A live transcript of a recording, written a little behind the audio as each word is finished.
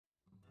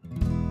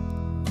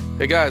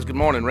Hey guys, good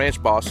morning.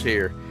 Ranch Boss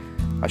here.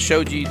 I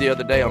showed you the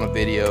other day on a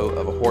video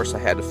of a horse I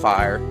had to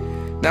fire.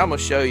 Now I'm going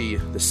to show you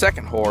the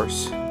second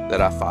horse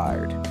that I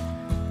fired.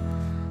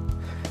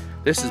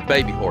 This is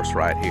baby horse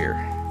right here.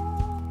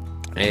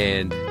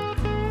 And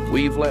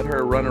we've let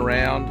her run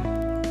around.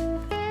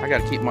 I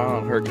got to keep my eye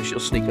on her because she'll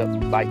sneak up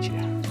and bite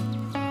you.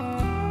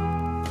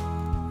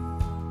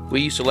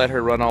 We used to let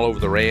her run all over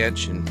the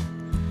ranch, and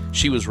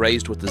she was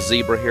raised with the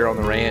zebra here on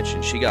the ranch,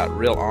 and she got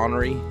real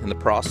ornery in the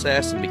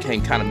process and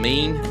became kind of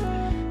mean.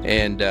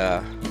 And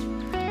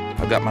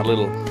I've got my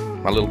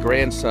little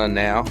grandson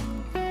now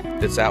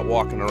that's out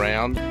walking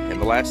around, and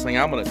the last thing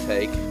I'm going to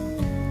take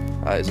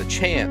is a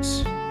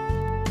chance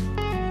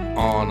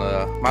on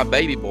my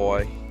baby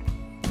boy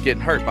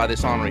getting hurt by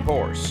this ornery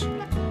horse.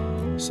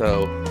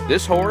 So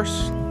this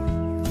horse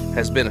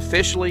has been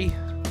officially,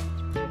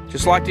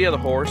 just like the other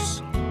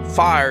horse,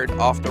 fired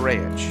off the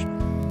ranch.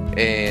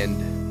 And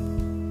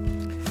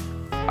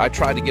I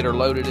tried to get her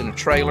loaded in a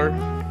trailer,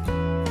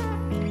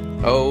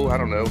 I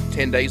don't know,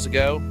 10 days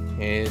ago,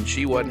 and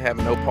she wasn't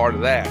having no part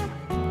of that.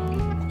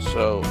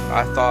 So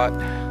I thought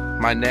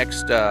my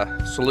next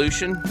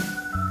solution,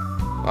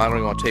 I don't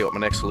even want to tell you what my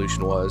next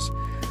solution was.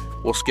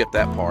 We'll skip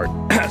that part.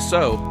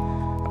 So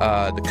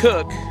the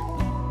cook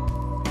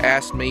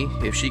asked me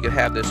if she could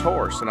have this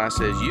horse, and I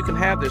says, you can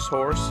have this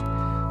horse,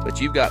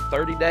 but you've got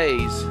 30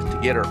 days to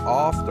get her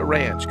off the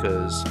ranch,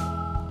 because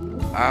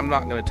I'm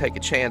not going to take a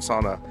chance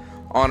on a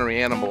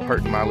ornery animal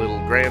hurting my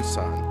little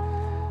grandson.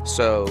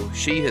 So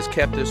she has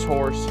kept this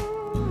horse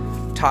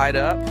tied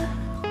up,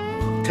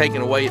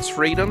 taken away its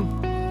freedom,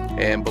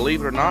 and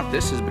believe it or not,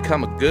 this has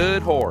become a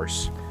good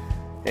horse.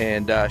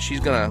 And she's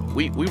gonna,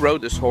 we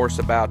rode this horse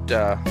about 3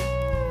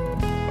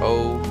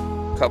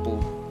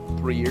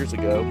 years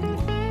ago.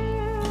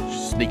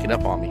 She's sneaking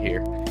up on me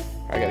here.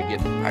 I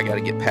gotta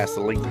get past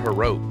the length of her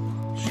rope.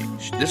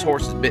 This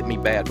horse has bit me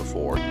bad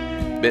before.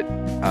 Bit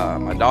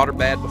my daughter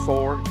bad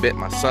before, bit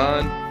my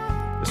son.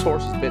 This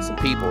horse has bit some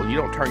people. You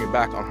don't turn your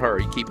back on her,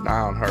 you keep an eye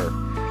on her.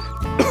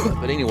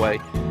 But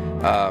anyway,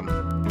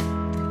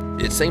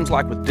 it seems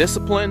like with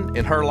discipline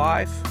in her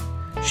life,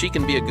 she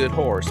can be a good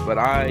horse, but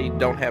I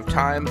don't have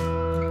time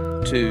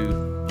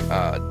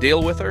to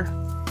deal with her.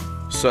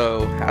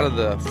 So out of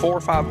the 4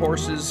 or 5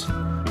 horses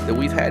that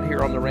we've had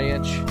here on the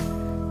ranch,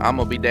 I'm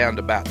gonna be down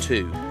to about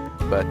 2.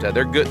 But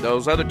they're good.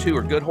 Those other 2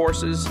 are good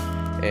horses,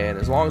 and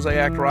as long as they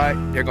act right,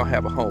 they're gonna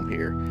have a home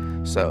here.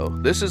 So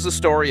this is a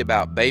story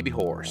about baby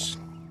horse.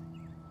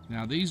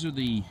 Now these are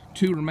the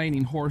 2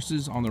 remaining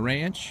horses on the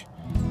ranch.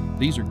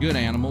 These are good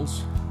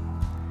animals,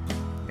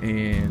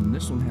 and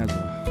this one has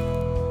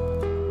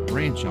a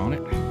branch on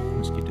it.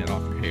 Let's get that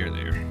off your hair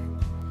there.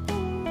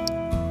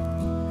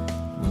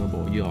 Oh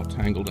boy, you all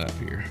tangled up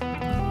here.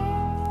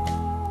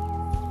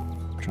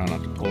 Try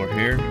not to pull her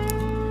hair,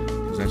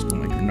 because that's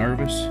gonna make her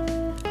nervous.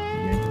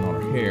 Yanking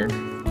on her hair.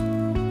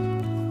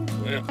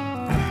 Well,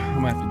 I'm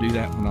gonna have to do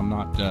that when I'm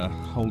not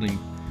holding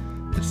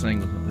this thing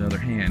with the other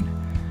hand.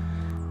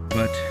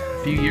 But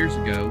a few years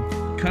ago,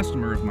 a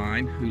customer of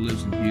mine who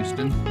lives in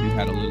Houston, who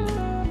had a little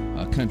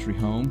country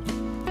home,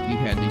 he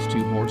had these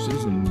 2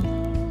 horses, and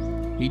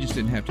he just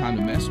didn't have time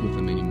to mess with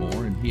them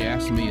anymore. And he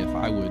asked me if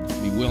I would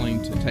be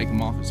willing to take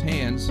them off his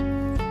hands.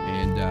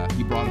 And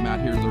he brought them out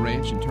here to the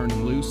ranch and turned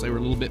them loose. They were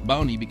a little bit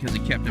bony because he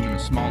kept them in a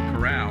small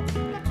corral.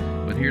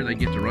 But here they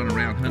get to run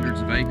around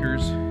hundreds of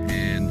acres,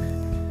 and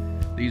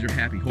these are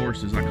happy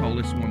horses. I call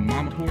this one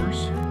Mama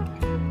Horse.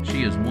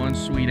 She is one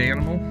sweet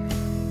animal.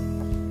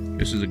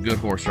 This is a good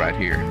horse right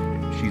here.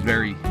 She's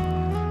very,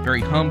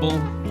 very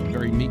humble,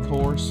 very meek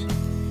horse,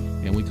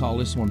 and we call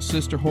this one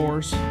Sister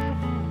Horse.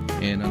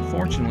 And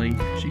unfortunately,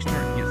 she's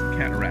starting to get some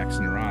cataracts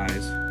in her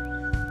eyes. I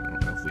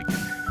don't know if we can.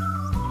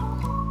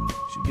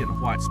 She's getting a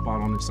white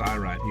spot on this eye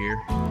right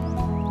here.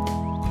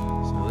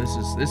 So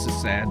this is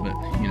sad, but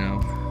you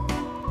know,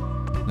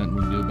 nothing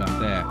we can do about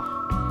that.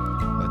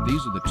 But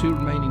these are the 2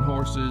 remaining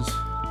horses,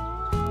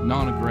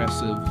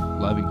 non-aggressive,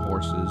 loving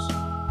horses.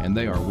 And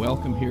they are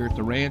welcome here at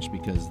the ranch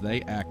because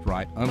they act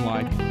right,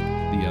 unlike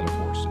the other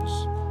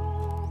horses.